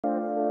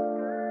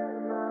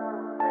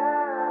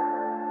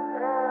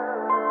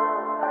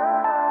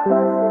Look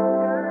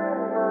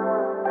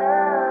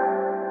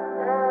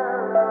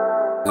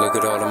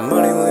at all the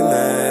money we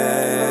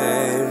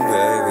made,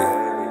 baby.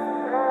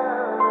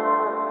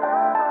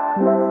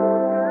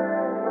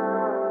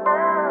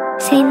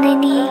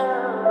 Foreignah.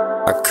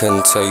 I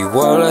couldn't tell you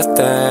what I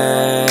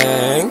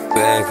think,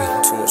 baby.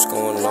 Too much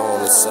going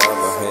on inside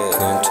my head.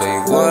 Couldn't tell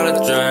you what I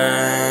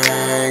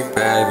drink,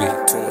 baby.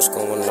 Too much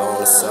going on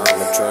inside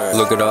my drink.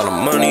 Look at all the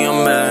money I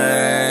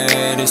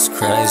made, it's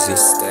crazy.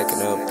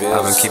 Stacking up bills.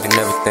 I've been keeping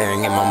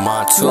everything in my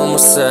mind to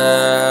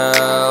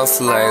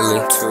myself lately.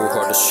 Too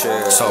hard to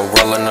share. So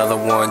roll another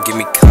one, give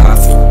me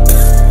coffee.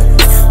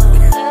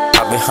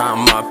 I've been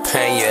hiding my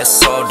pain, yeah, it's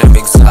so damn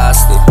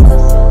exhausted.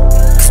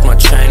 Cause my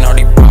chain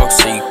already broke,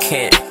 so you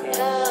can't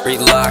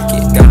relock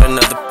it. Got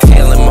another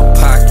pill in my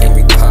pocket.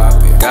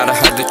 Gotta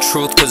hide the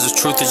truth, cause the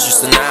truth is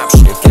just an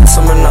option. Guess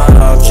I'm an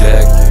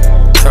object.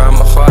 Try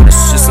my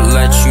hardest just to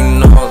let you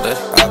know that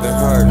I've been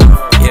hurt.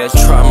 Yeah,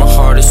 try my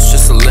hardest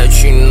just to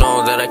let you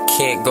know that I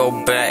can't go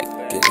back.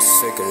 Getting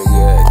sick of the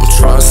edge. I'm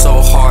trying so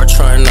hard,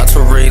 trying not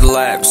to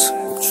relapse.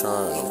 I'm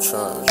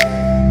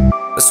trying.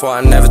 That's why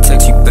I never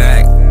text you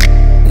back.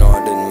 No,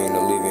 I didn't mean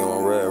to leave you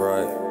on red,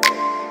 right?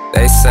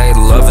 They say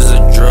love is a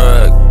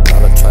drug.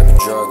 Not a type of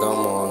drug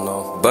I'm on,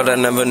 no. But I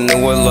never knew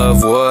what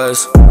love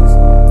was.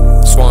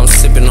 That's why I'm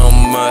sipping on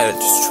mud.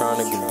 Just trying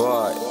to get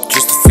by,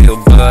 just to feel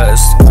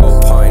buzzed. Whole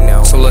pint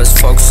now. So let's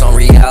focus on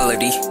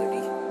reality,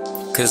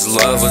 cause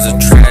love was a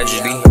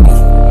tragedy.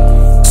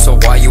 So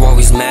why you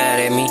always mad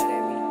at me?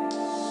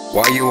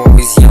 Why you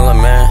always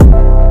yelling, man?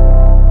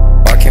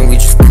 Why can't we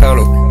just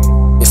cuddle?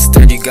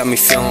 Instead you got me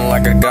feeling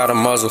like I got a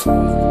muzzle.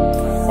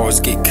 Always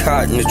get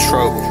caught in the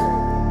trouble,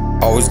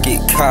 always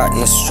get caught in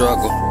the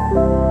struggle.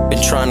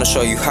 Been trying to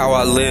show you how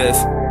I live,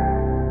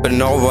 but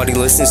nobody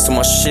listens to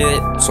my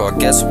shit. So I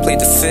guess I'll plead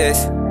the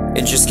fifth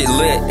and just get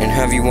lit and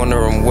have you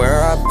wondering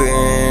where I've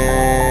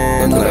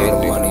been. Look at all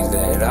the money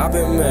that I've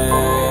been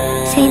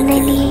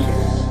making.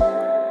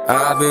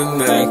 I've been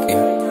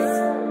making.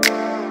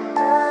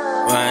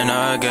 When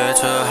I get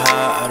too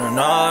high, I don't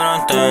know what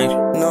I'm thinking.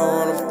 Know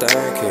what I'm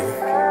thinking.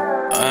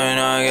 When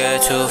I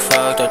get too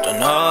fucked up, don't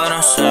know what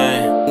I'm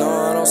saying. No,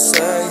 I don't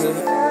say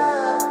it.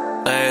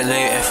 Lately,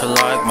 it feel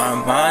like my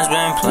mind's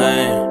been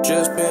playing.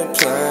 Just been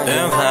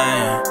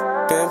playing.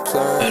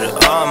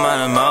 With all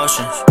my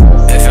emotions.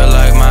 It feel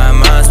like my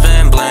mind's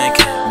been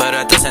blanking, but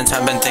at the same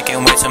time been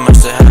thinking way too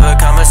much to have a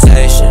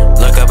conversation.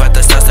 Look up at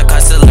the stars, the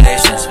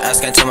constellations,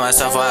 asking to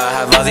myself why I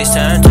have all these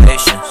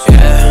temptations.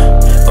 Yeah,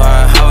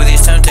 why I have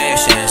these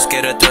temptations.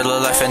 Get a thrill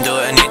of life and do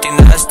anything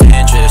that's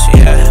dangerous.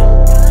 Yeah,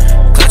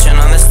 clutching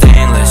on the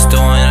stainless,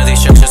 doing all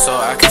these structures so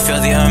I can feel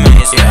the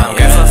amazing. Yeah, I'm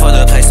grateful for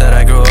the place that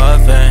I grew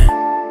up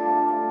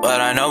in,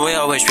 but I know we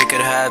all wish we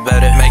could have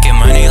better. Making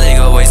money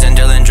legal ways and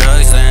dealing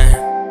drugs then.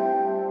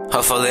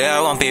 Hopefully I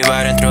won't be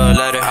writing through a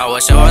letter. I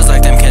wish I was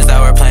like them kids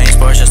that were playing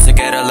sports just to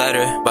get a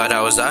letter, but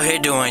I was out here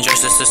doing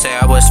drugs just to say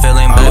I was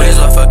feeling better. Always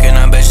love fucking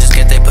on bitches,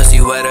 get they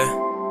pussy wetter.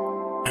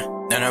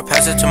 Then I'll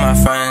pass it to my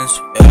friends,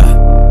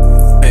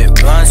 yeah. Big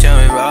blunts, yeah,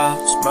 we roll.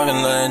 Smoking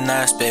little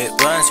nice, big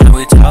blunts, yeah,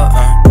 we talk,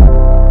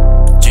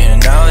 Gina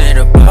now hit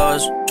the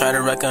pose. Try to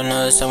wreck on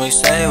us and we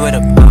say with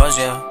a pose,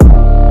 yeah.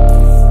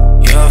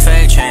 You a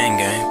fake chain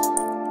gang.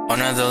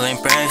 One of the link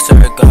breaks,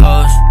 there it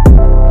goes.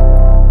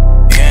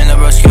 The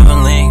bros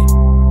Cuban link,